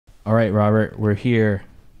All right, Robert, we're here.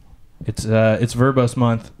 It's Verbos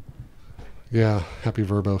month. Yeah, happy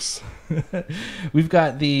Verbos. We've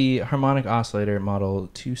got the Harmonic Oscillator model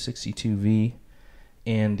 262V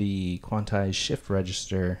and the quantized shift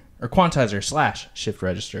register, or quantizer slash shift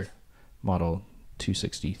register model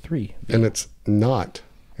 263. And it's not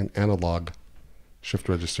an analog shift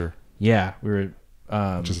register, Yeah, we were.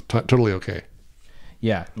 which is totally okay.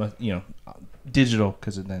 Yeah, digital,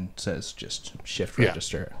 because it then says just shift Yeah.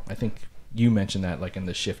 register. I think you mentioned that, like in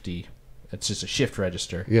the shifty, it's just a shift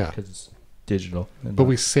register. Yeah. because it's digital. But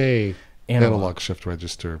we say Analog. analog shift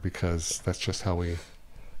register because that's just how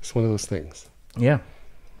it's one of those things. Yeah.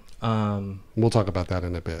 We'll talk about that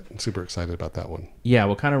in a bit. I'm super excited about that one. Yeah,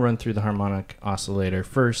 we'll kind of run through the harmonic oscillator.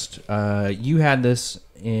 First, you had this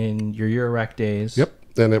in your Eurorack days. Yep.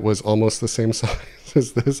 And it was almost the same size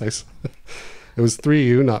as this. It was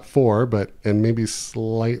 3U, not 4, and maybe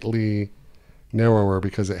slightly narrower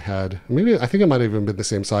because it had, I think it might have even been the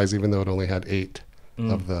same size, even though it only had 8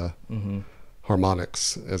 of the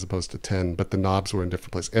harmonics as opposed to 10, but the knobs were in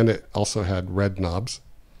different places. And it also had red knobs.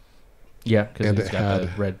 Yeah, because And it's it got had-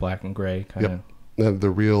 the red, black, and gray kind of. Yep. And the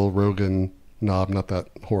real Rogan knob, not that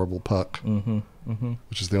horrible puck,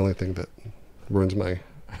 which is the only thing that ruins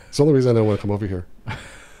it's the only reason I don't want to come over here.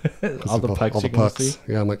 All the pucks you can see.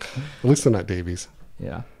 Yeah, I'm like, at least they're not Davies.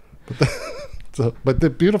 Yeah. But the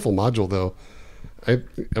beautiful module, though,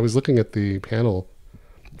 I was looking at the panel.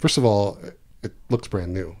 First of all, it looks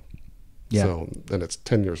brand new. Yeah. So, and it's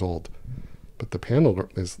 10 years old. But the panel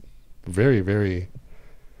is very, very,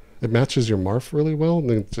 it matches your Marf really well. I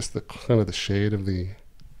mean, just the kind of the shade of the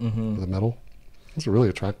metal. It's really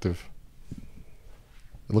attractive.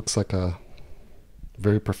 It looks like a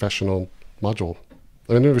very professional module.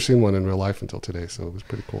 I've never seen one in real life until today, so it was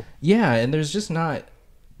pretty cool. Yeah, and there's just not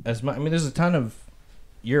as much. I mean, there's a ton of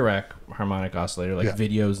Eurorack harmonic oscillator, like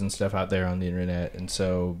videos and stuff out there on the internet. And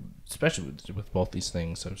so, especially with both these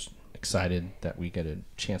things, I was excited that we get a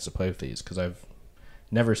chance to play with these because I've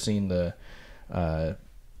never seen the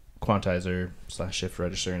quantizer slash shift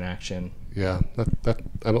register in action. Yeah, that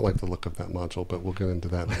I don't like the look of that module, but we'll get into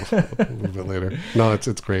that a little bit later. No, it's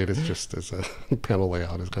great. It's just as a panel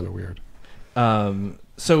layout is kind of weird.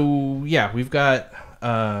 So yeah, we've got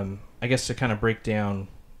I guess to kind of break down,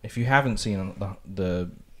 if you haven't seen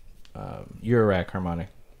the Eurorack harmonic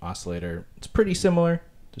oscillator, it's pretty similar.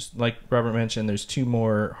 Just like Robert mentioned, there's 2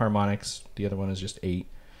 more harmonics. The other one is just 8.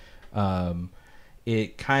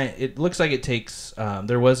 It looks like it takes.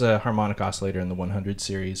 There was a harmonic oscillator in the 100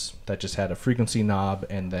 series that just had a frequency knob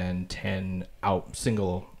and then 10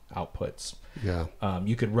 single outputs. Yeah.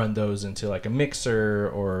 You could run those into like a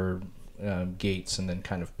mixer or gates and then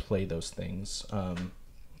kind of play those things.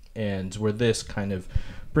 And where this kind of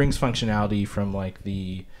brings functionality from like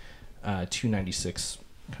the 296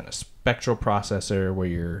 kind of spectral processor where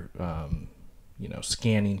you're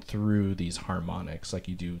scanning through these harmonics like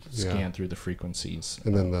you do scan through the frequencies.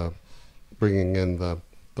 And then bringing in the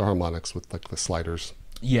harmonics with like the sliders.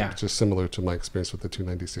 Yeah. Which is similar to my experience with the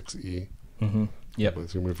 296E. Yep.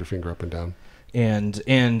 As you move your finger up and down. And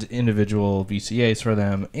individual VCAs for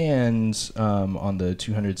them, and on the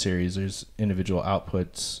 200 series, there's individual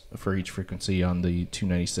outputs for each frequency on the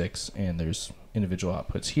 296, and there's individual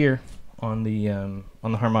outputs here on the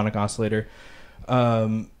harmonic oscillator.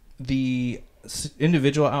 The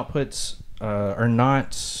individual outputs are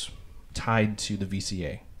not tied to the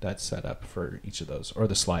VCA that's set up for each of those, or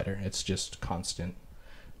the slider. It's just constant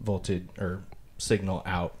voltage or signal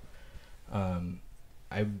out.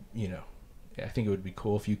 I think it would be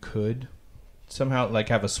cool if you could somehow like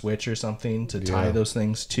have a switch or something to tie those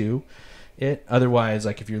things to it. Otherwise,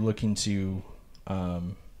 like if you're looking to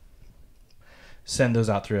send those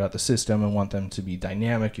out throughout the system and want them to be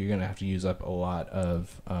dynamic, you're going to have to use up a lot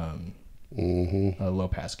of low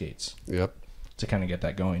pass gates. Yep. To kind of get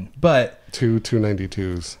that going. But 2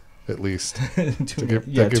 292s at least.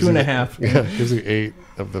 2.5. Yeah, it gives you 8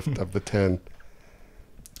 of the 10.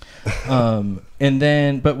 And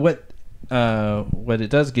then, but what it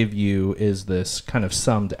does give you is this kind of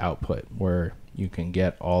summed output where you can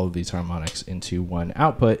get all of these harmonics into one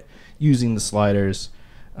output using the sliders,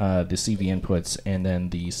 the CV inputs, and then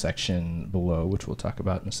the section below, which we'll talk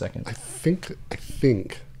about in a second. I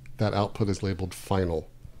think that output is labeled final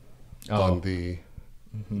on the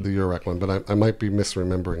Eurorack one, but I might be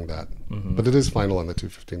misremembering that. But it is final on the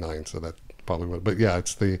 259, so that probably would. But yeah,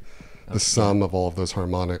 it's the sum of all of those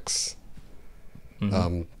harmonics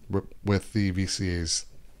with the VCAs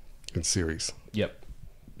in series. Yep.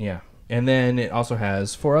 Yeah. And then it also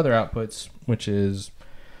has 4 other outputs, which is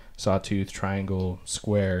sawtooth, triangle,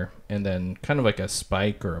 square, and then kind of like a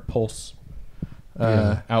spike or a pulse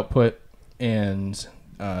output, and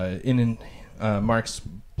in Mark's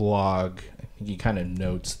blog, I think he kind of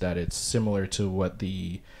notes that it's similar to what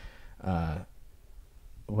the kind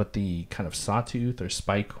of sawtooth or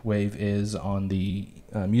spike wave is on the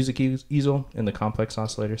music easel in the complex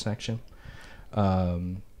oscillator section.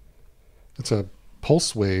 It's a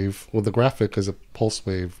pulse wave. Well, the graphic is a pulse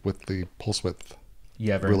wave with the pulse width.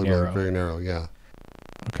 Yeah, very narrow. Very narrow, yeah.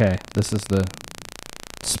 Okay, this is the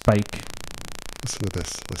spike. Listen to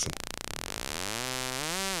this. Listen.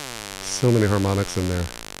 So many harmonics in there.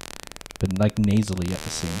 But like nasally at the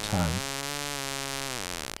same time.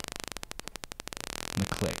 And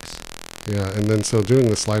the clicks. Yeah, and then so doing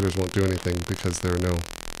the sliders won't do anything because there are no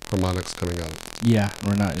harmonics coming out. Yeah,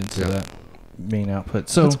 we're not into that main output.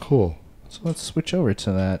 So that's cool. So let's switch over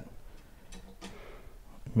to that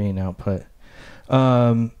main output.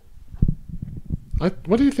 What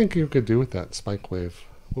do you think you could do with that spike wave?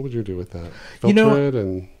 What would you do with that? Filter it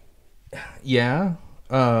and... Yeah.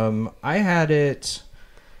 I had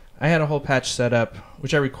a whole patch set up,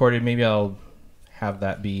 which I recorded. Maybe I'll have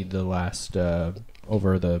that be the last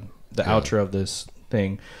over the outro of this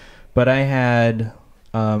thing. But I had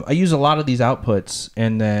I use a lot of these outputs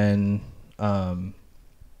and then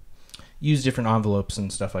use different envelopes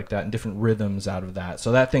and stuff like that and different rhythms out of that.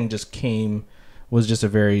 So that thing just was just a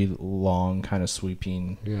very long kind of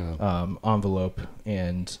sweeping envelope.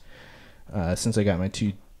 And since I got my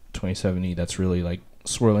 227E, that's really like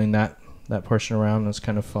swirling that portion around. That's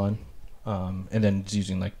kind of fun. And then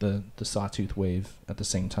using like the sawtooth wave at the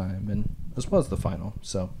same time, and as well as the final.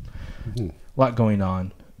 So a lot going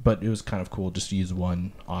on, but it was kind of cool just to use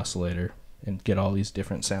one oscillator and get all these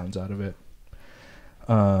different sounds out of it.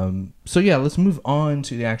 So yeah, let's move on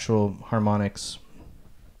to the actual harmonics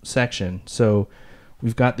section. So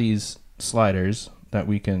we've got these sliders that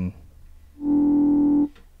we can,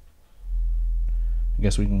 I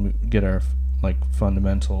guess we can get our like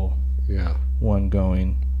fundamental one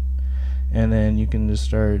going, and then you can just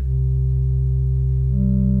start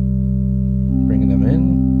bringing them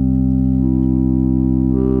in.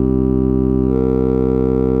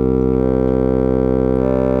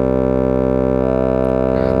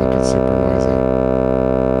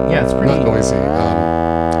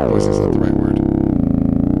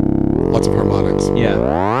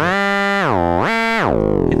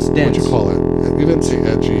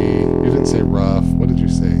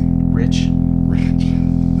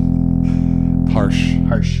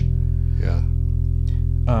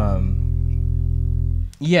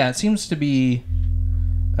 Yeah, it seems to be,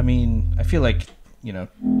 I mean, I feel like, 2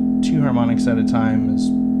 harmonics at a time is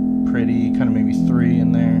pretty, kind of maybe 3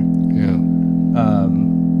 in there. Yeah.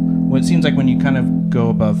 Well, it seems like when you kind of go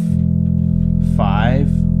above 5,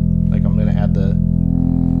 like I'm going to add the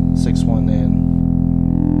 6 one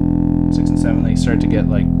in, 6 and 7, they start to get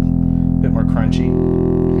like a bit more crunchy.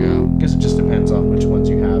 Yeah. I guess it just depends on which ones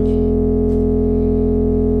you have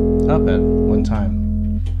up at one time.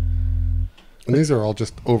 And these are all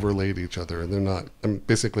just overlaid each other. They're not,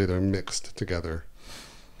 basically they're mixed together.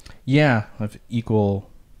 Yeah, of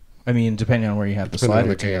equal, depending on where you have the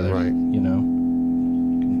slider together, right. Can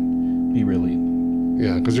be really...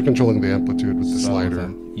 Yeah, because you're controlling the amplitude with the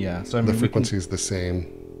slider. Yeah, so the frequency is the same.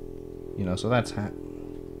 So that's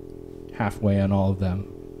halfway on all of them.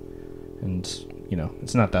 And,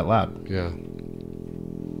 it's not that loud. Yeah.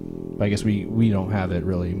 But I guess we don't have it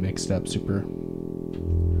really mixed up super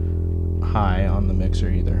high on the mixer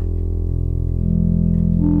either.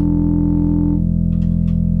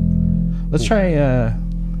 Let's try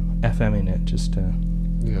FMing it just to...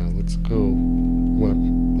 Yeah, let's go.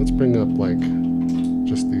 Let's bring up like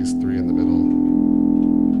just these 3 in the middle.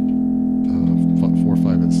 4, 5,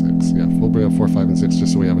 and 6. Yeah, we'll bring up 4, 5, and 6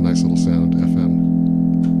 just so we have a nice little sound. FM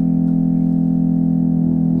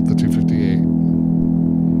with the 258.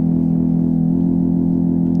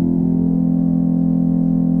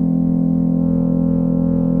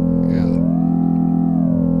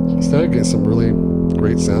 Started getting some really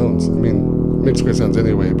great sounds. Makes great sounds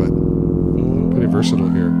anyway, but pretty versatile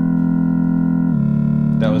here.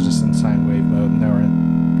 That was just in sine wave mode, and now we're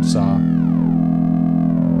in saw.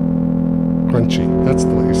 Crunchy. That's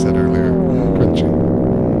what you said earlier. Crunchy.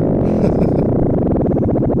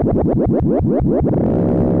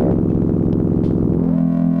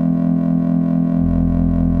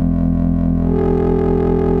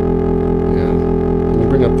 Yeah. When you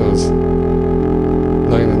bring up those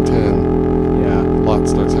 9 and 10, a lot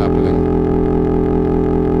starts happening.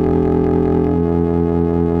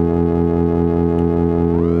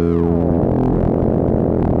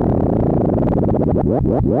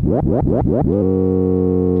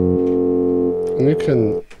 And you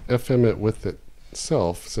can FM it with it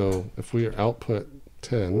itself. So if we output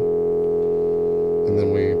 10, and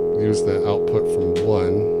then we use the output from 1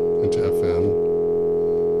 into FM,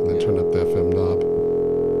 and then turn up the FM knob.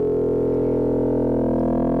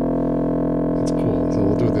 That's cool. So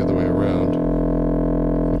we'll do it the other way around.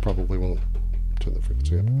 We probably won't turn the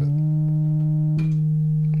frequency up a bit.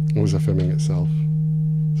 It was FMing itself.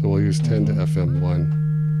 So we'll use 10 to FM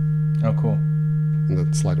 1. Oh, cool. And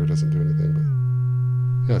the slider doesn't do anything, but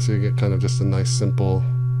yeah, so you get kind of just a nice simple.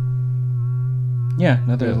 Yeah,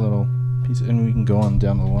 another little piece, and we can go on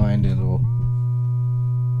down the line and it'll.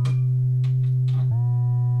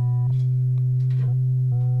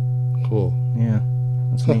 Cool. Yeah,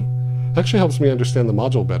 that's neat. Actually helps me understand the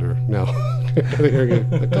module better now.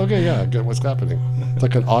 Like, okay, yeah, I get what's happening. It's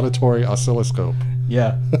like an auditory oscilloscope.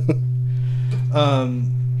 Yeah.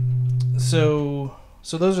 So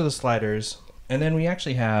those are the sliders, and then we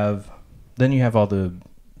actually have, then you have all the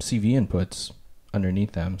CV inputs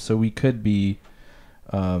underneath them. So we could be,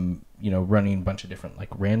 running a bunch of different like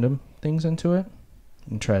random things into it,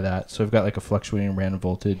 and try that. So we've got like a fluctuating random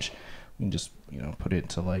voltage. We can just put it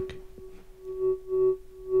to like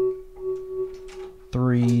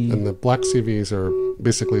 3. And the black CVs are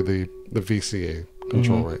basically the VCA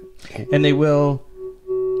control, right? And they will.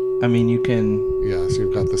 I mean, you can. Yeah, so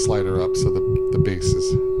you've got the slider up, so the bass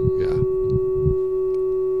is, yeah.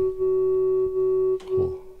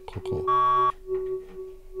 Cool.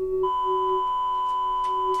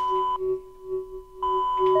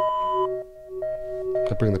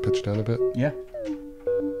 Can I bring the pitch down a bit? Yeah.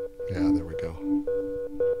 Yeah, there we go.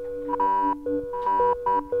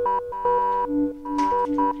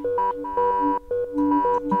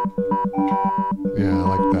 Yeah, I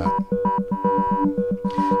like that.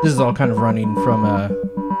 This is all kind of running from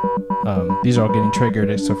these are all getting triggered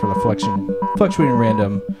except for the fluctuating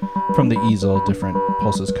random from the easel, different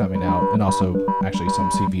pulses coming out, and also actually some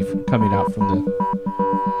CV coming out from the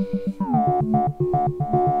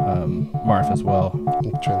Marf as well.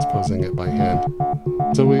 I'm transposing it by hand.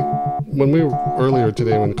 So when we were earlier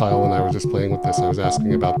today, when Kyle and I were just playing with this, I was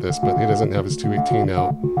asking about this, but he doesn't have his 218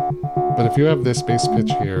 out. But if you have this bass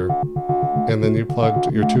pitch here, and then you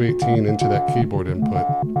plugged your 218 into that keyboard input,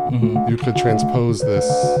 you could transpose this,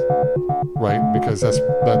 right? Because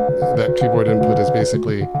that keyboard input is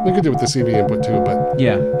basically, you could do it with the CV input too, but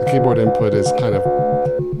yeah, the keyboard input is kind of,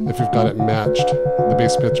 if you've got it matched, the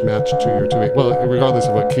bass pitch matched to your 218, well, regardless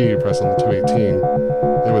of what key you press on the 218,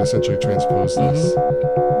 it would essentially transpose this.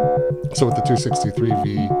 So with the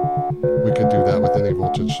 263V, we could do that with any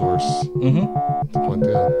voltage source. Point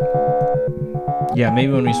down. Yeah,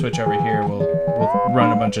 maybe when we switch over here, we'll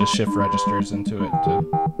run a bunch of shift registers into it.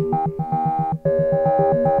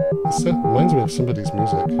 This reminds me of somebody's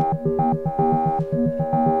music.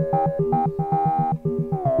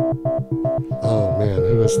 Oh man,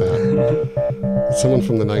 who is that? It's someone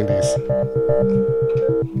from the 90s.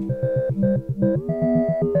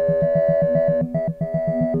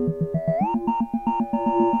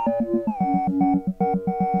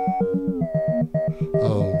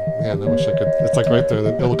 Oh man, I wish I could. It's like right there.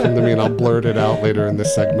 It'll come to me and I'll blurt it out later in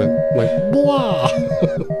this segment. Like, blah!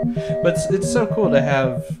 But it's so cool to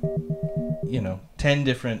have, 10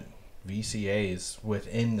 different VCAs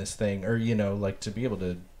within this thing. Or, like to be able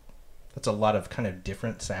to, that's a lot of kind of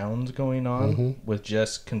different sounds going on with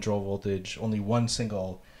just control voltage, only one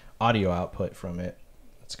single audio output from it.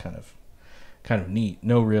 It's kind of neat.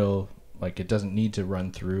 No real, like it doesn't need to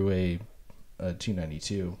run through a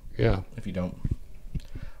 292. Yeah. If you don't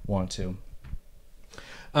want to.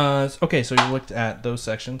 Okay, so you looked at those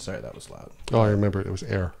sections. Sorry, that was loud. Oh, I remember it was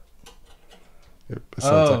Air. It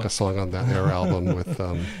sounds like a song on that Air album with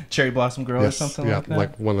Cherry Blossom Girl or something like that. Yeah,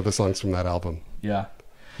 like one of the songs from that album. Yeah.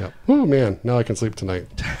 Yeah. Oh man, now I can sleep tonight.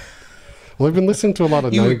 Well, I've been listening to a lot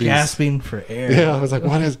of 90s. You were gasping for air. Yeah, I was like,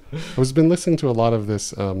 what is? I've been listening to a lot of this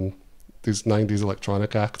these 90s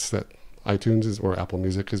electronic acts that iTunes or Apple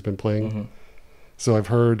Music has been playing. So I've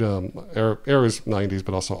heard Air is 90s,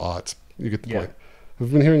 but also aughts. You get the point.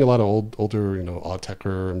 I've been hearing a lot of older,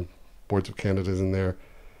 Autechre and Boards of Canada's in there.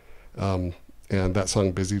 And that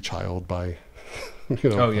song "Busy Child" by,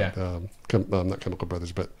 not Chemical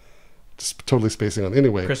Brothers, but just totally spacing on.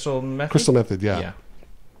 Anyway, Crystal Method. Crystal Method, yeah.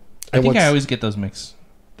 I think I always get those mixed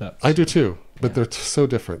up. I do too, but they're so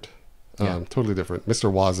different, totally different. Mr.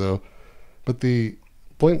 Wazo, but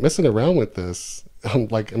messing around with this, I'm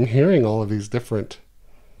hearing all of these different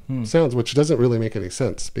sounds, which doesn't really make any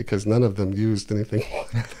sense because none of them used anything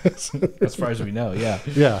like this. As far as we know, yeah.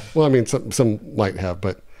 Yeah, well, I mean, some might have,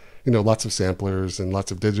 but lots of samplers and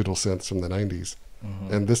lots of digital synths from the 90s.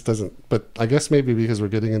 And this doesn't, but I guess maybe because we're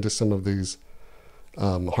getting into some of these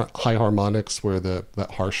high harmonics where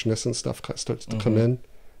that harshness and stuff starts to come in.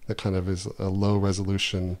 That kind of is a low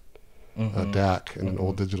resolution DAC in an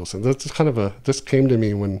old digital synth. That's just kind of just came to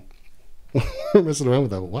me when we're messing around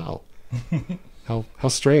with that. Wow. How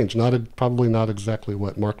strange. Probably not exactly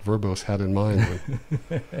what Mark Verbos had in mind.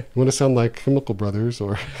 You want to sound like Chemical Brothers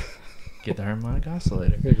or... Get the harmonic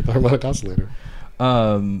oscillator. Yeah, get the harmonic oscillator.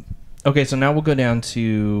 Okay, so now we'll go down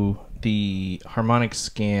to the harmonic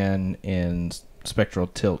scan and spectral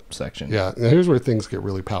tilt section. Yeah, now here's where things get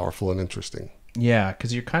really powerful and interesting. Yeah,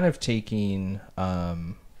 because you're kind of taking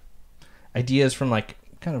ideas from like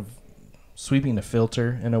kind of sweeping the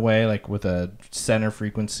filter in a way, like with a center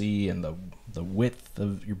frequency and the width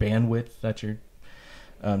of your bandwidth that you're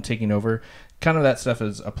taking over. Kind of that stuff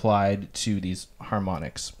is applied to these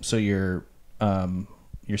harmonics. So your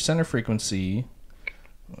center frequency.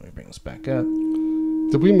 Let me bring this back up.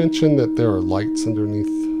 Did we mention that there are lights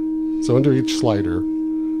underneath? So under each slider,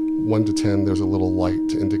 1 to 10, there's a little light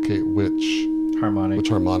to indicate which harmonic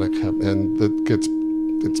and it's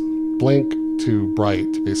blank to bright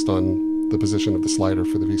based on the position of the slider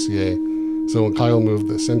for the VCA. So when Kyle moved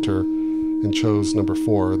the center and chose number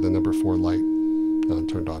 4, the number 4 light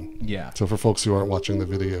turned on. Yeah. So for folks who aren't watching the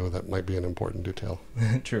video, that might be an important detail.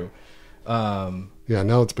 True. Yeah,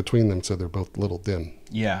 now it's between them, so they're both a little dim.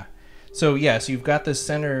 Yeah. So you've got the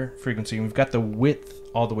center frequency, and we've got the width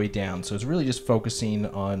all the way down. So it's really just focusing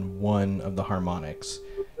on one of the harmonics.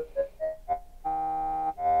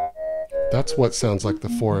 That's what sounds like the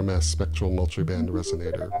 4MS spectral multiband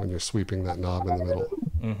resonator when you're sweeping that knob in the middle.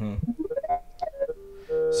 Mm-hmm.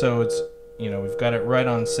 So it's, we've got it right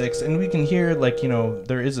on 6, and we can hear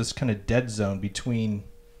there is this kind of dead zone between,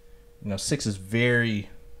 6 is very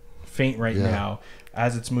faint right now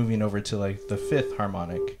as it's moving over to like the 5th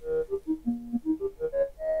harmonic.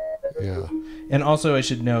 Yeah. And also I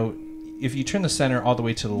should note, if you turn the center all the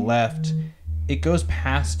way to the left, it goes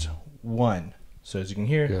past 1. So as you can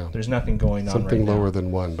hear, there's nothing going on Something right now. lower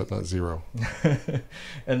than 1, but not 0.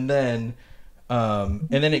 and then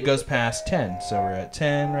it goes past 10. So we're at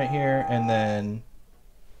 10 right here, and then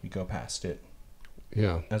we go past it.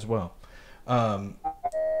 Yeah. As well. And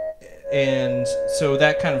so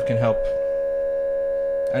that kind of can help.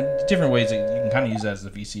 Different ways that you can kind of use that as the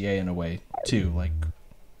VCA in a way too. Like,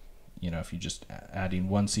 if you're just adding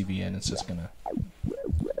one CV in, it's just gonna.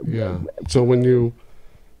 Yeah. So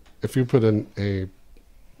if you put an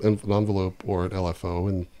envelope or an LFO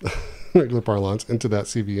in regular parlance into that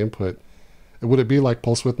CV input, would it be like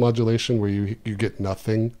pulse width modulation where you get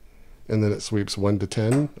nothing, and then it sweeps 1 to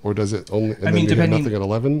 10, or does it only? And then you hear nothing at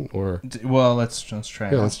 11, or? Well, let's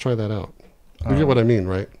try. Yeah, let's try that out. You get what I mean,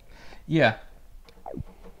 right? Yeah.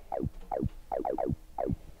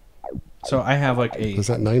 So I have like a. Is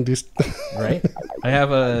that 90s? Right. I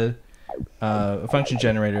have a function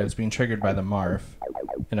generator that's being triggered by the MARF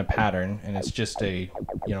in a pattern, and it's just a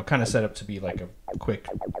kind of set up to be like a quick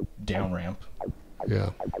down ramp.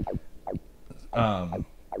 Yeah.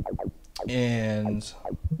 And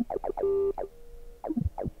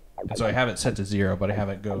so I have it set to 0, but I have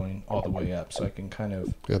it going all the way up, so I can kind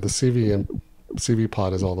of. Yeah, the CV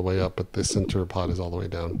pod is all the way up, but the center pod is all the way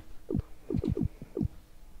down.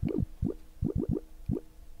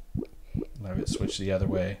 I have it switched the other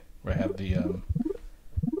way, where I have the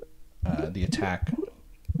attack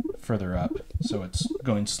further up, so it's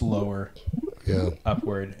going slower. Yeah.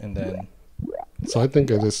 Upward, and then. So I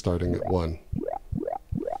think it is starting at 1.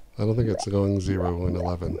 I don't think it's going 0 and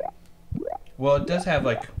 11. Well, it does have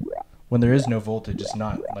like when there is no voltage, it's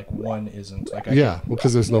not like 1 isn't like.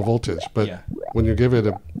 Because there's no voltage. But when you give it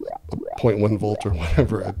a 0.1 volt or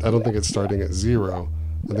whatever, I don't think it's starting at 0.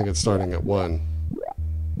 I think it's starting at 1.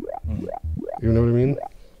 You know what I mean?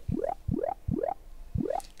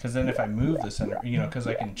 Because then if I move the center, because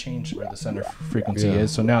I can change where the center frequency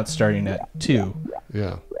is. So now it's starting at 2.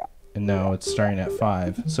 Yeah. And now it's starting at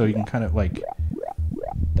 5. So you can kind of like.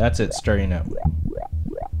 That's it starting at.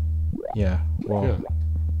 Yeah. Well. Yeah.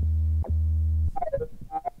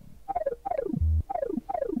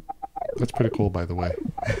 That's pretty cool, by the way.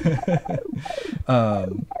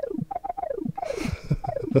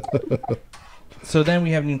 So then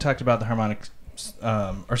we haven't even talked about the harmonic,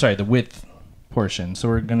 the width portion.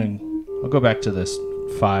 So I'll go back to this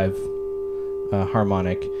 5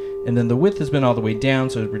 harmonic, and then the width has been all the way down,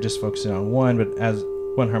 so we're just focusing on 1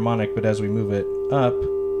 harmonic. But as we move it up,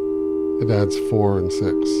 it adds 4 and 6.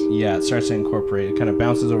 Yeah, it starts to incorporate. It kind of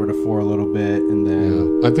bounces over to 4 a little bit, and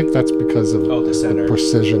then. Yeah, I think that's because of the center. The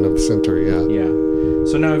precision of the center. Yeah. Yeah.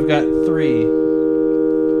 So now we've got 3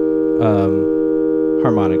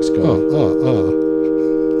 harmonics going.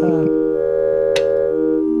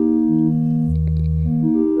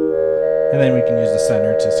 And then we can use the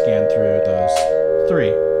center to scan through those 3.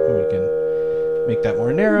 And we can make that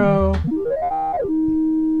more narrow.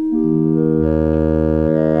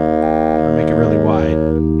 Or make it really wide.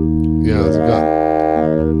 Yeah, it's got.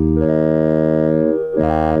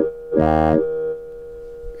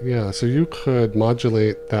 Yeah, so you could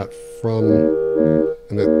modulate that from,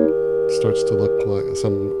 and it starts to look like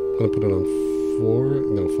some. I'm gonna put it on 4,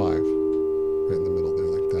 no 5, right in the middle there,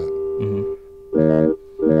 like that.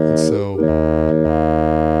 And so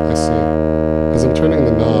I see, as I'm turning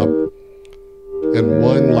the knob, and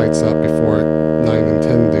 1 lights up before 9 and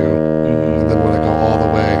 10 do, and then when I go all the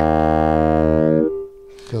way.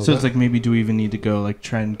 So it's like, maybe do we even need to go like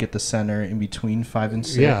try and get the center in between 5 and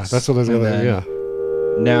 6? Yeah, that's what I was gonna. Yeah.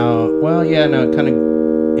 Now, well, yeah, no, it kind of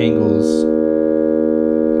angles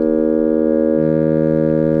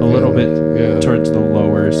a little bit towards the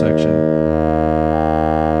lower section.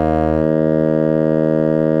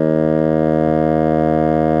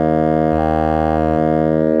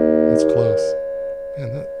 That's close.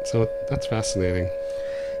 Man, so that's fascinating.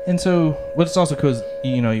 And so what's also cool is,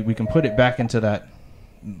 you know, we can put it back into that,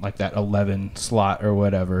 like that 11 slot or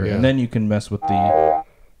whatever, and then you can mess with the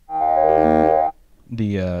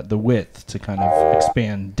width to kind of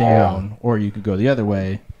expand down, or you could go the other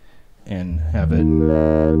way and have it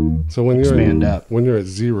expand up. When you're at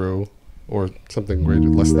 0 or something greater,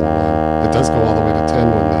 less than 1, it does go all the way to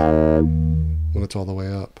 10 when it's all the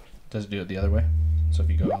way up. Does it do it the other way? So if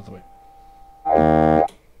you go all the way,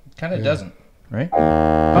 it kind of doesn't, right?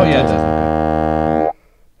 Oh yeah, it does. Okay.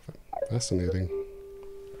 Fascinating.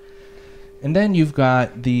 And then you've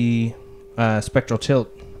got the spectral tilt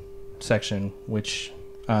section, which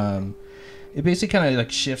it basically kind of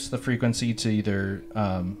like shifts the frequency to either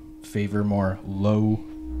favor more low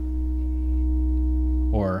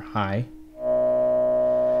or high.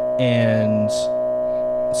 And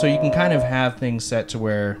so you can kind of have things set to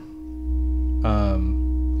where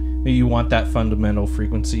maybe you want that fundamental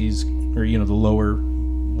frequencies, or, you know, the lower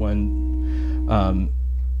one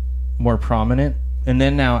more prominent. And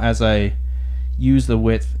then now as I use the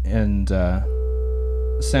width and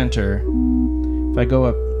center, if I go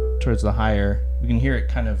up towards the higher, we can hear it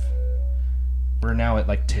kind of, we're now at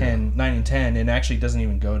like 10, 9 and 10, and actually doesn't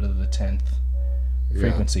even go to the 10th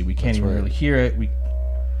frequency. We can't even really hear it.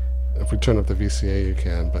 If we turn up the VCA, you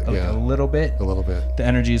can, but a little bit. A little bit. The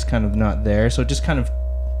energy is kind of not there, so it just kind of,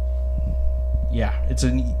 it's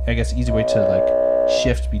I guess easy way to like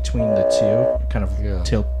shift between the two, kind of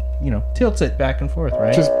tilts it back and forth, right?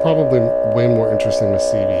 Which is probably way more interesting with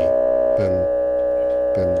CV than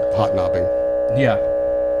hot knobbing. Yeah.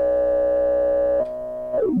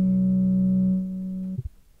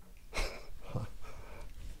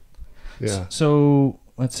 Yeah. So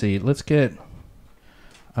let's see. Let's get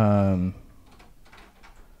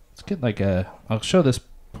like I'll show this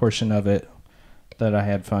portion of it that I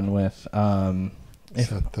had fun with. Is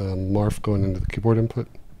that the Marf going into the keyboard input?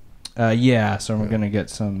 Yeah. So we're gonna get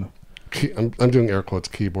some. I'm doing air quotes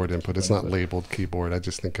keyboard input. It's not labeled keyboard. I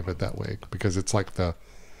just think of it that way because it's like the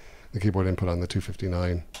keyboard input on the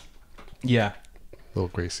 259. Yeah. Little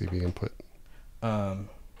gray CV input.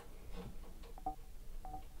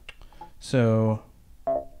 So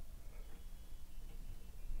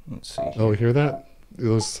let's see. Oh, hear that?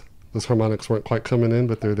 Those harmonics weren't quite coming in,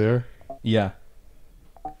 but they're there. Yeah.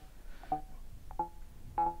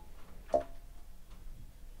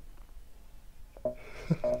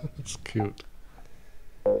 That's cute.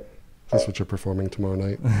 Is this what you're performing tomorrow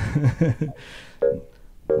night?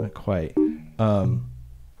 Not quite.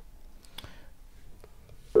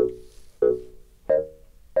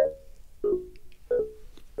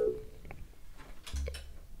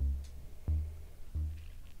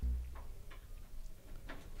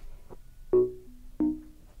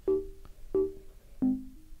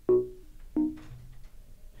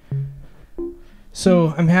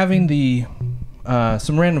 So I'm having the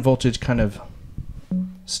some random voltage kind of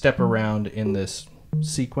step around in this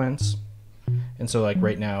sequence, and so like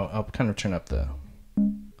right now I'll kind of turn up the.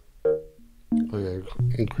 Oh yeah,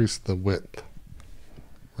 increase the width.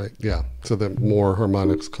 Right. Yeah. So that more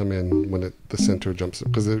harmonics come in when the center jumps,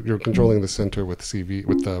 because you're controlling the center with CV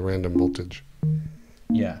with the random voltage.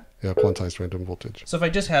 Yeah. Yeah, quantized random voltage. So if I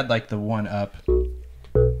just had like the one up.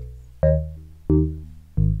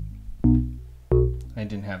 I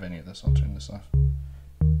didn't have any of this. I'll turn this off.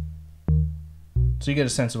 So you get a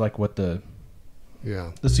sense of like what the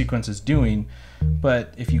sequence is doing,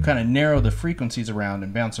 but if you kind of narrow the frequencies around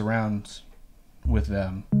and bounce around with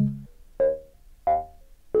them,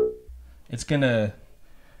 it's gonna.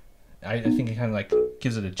 I think it kind of like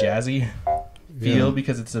gives it a jazzy feel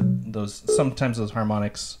because it's sometimes those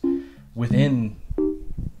harmonics within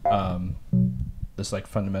this like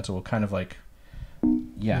fundamental will kind of like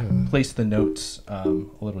place the notes a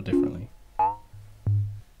little differently.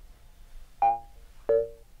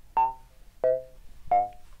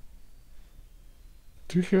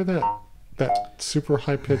 Do you hear that super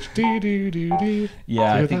high pitch dee dee dee dee?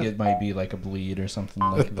 Yeah, I think it might be like a bleed or something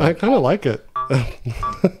like that. I kind of like it.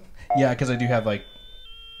 Yeah, because I do have like.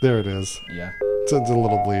 There it is. Yeah. It's a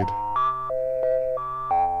little bleed.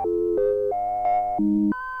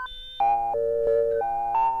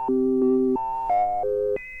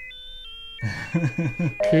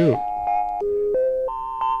 Cute.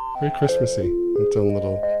 Very Christmassy in its own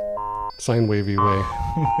little sine wavy way.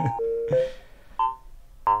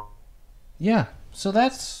 Yeah, so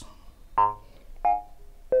that's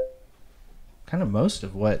kind of most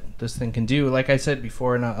of what this thing can do. Like I said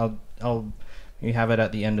before, and I'll maybe have it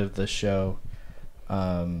at the end of the show.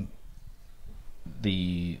 The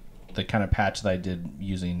kind of patch that I did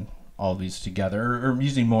using all of these together, or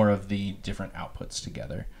using more of the different outputs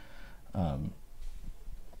together, to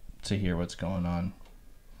hear what's going on.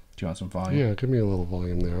 Do you want some volume? Yeah, give me a little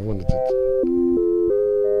volume there. I wanted to.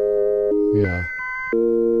 Yeah.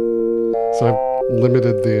 So I've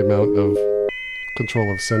limited the amount of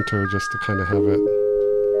control of center just to kind of have it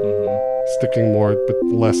sticking more, but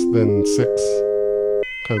less than 6.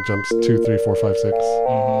 Kind of jumps 2, 3, 4, 5, 6.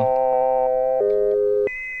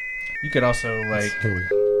 You could also like.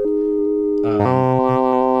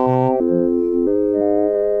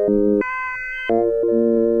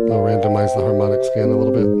 I'll randomize the harmonic scan a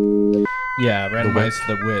little bit. Yeah, randomize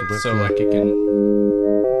the width so like it can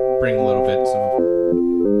bring little bits of.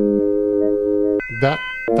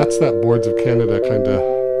 That's that Boards of Canada kind of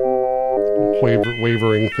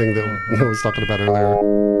wavering thing that I was talking about earlier.